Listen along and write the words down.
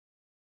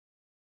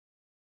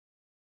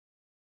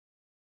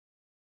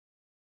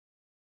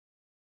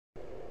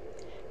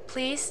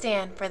Please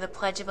stand for the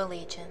Pledge of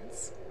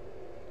Allegiance.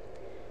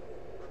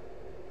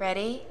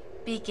 Ready?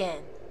 Begin.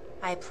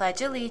 I pledge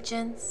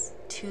allegiance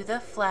to the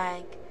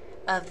flag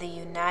of the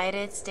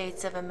United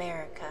States of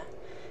America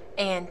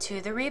and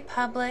to the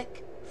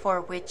republic for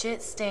which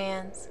it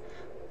stands,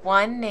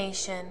 one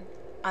nation,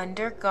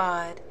 under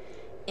God,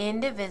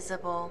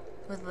 indivisible,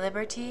 with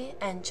liberty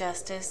and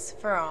justice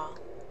for all.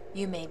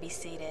 You may be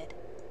seated.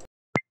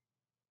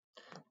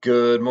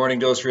 Good morning,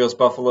 Dos Rios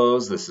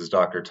Buffaloes. This is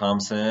Dr.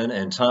 Thompson,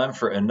 and time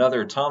for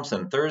another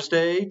Thompson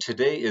Thursday.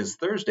 Today is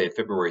Thursday,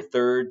 February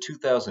 3rd,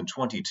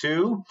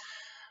 2022.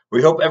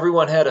 We hope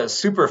everyone had a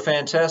super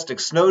fantastic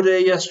snow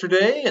day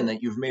yesterday and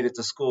that you've made it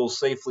to school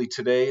safely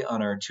today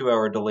on our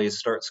 2-hour delayed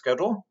start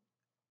schedule.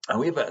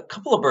 We have a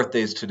couple of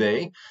birthdays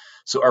today.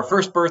 So our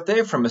first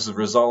birthday from Mrs.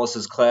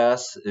 Rosales'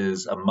 class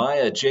is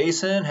Amaya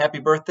Jason. Happy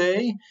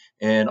birthday.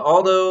 And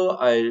Aldo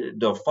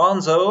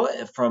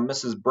Idofonso from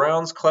Mrs.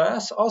 Brown's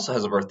class also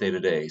has a birthday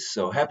today.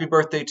 So happy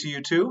birthday to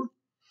you too.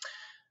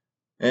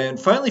 And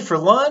finally for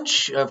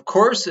lunch, of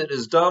course, it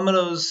is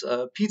Domino's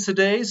Pizza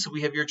Day. So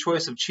we have your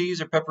choice of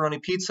cheese or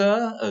pepperoni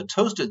pizza, a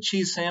toasted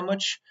cheese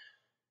sandwich,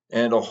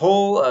 and a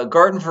whole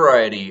garden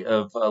variety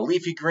of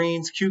leafy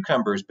greens,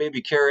 cucumbers,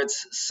 baby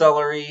carrots,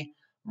 celery,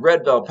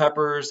 red bell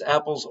peppers,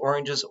 apples,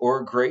 oranges,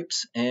 or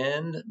grapes,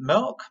 and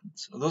milk.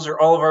 So those are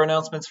all of our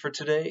announcements for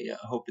today.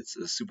 I hope it's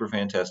a super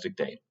fantastic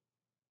day.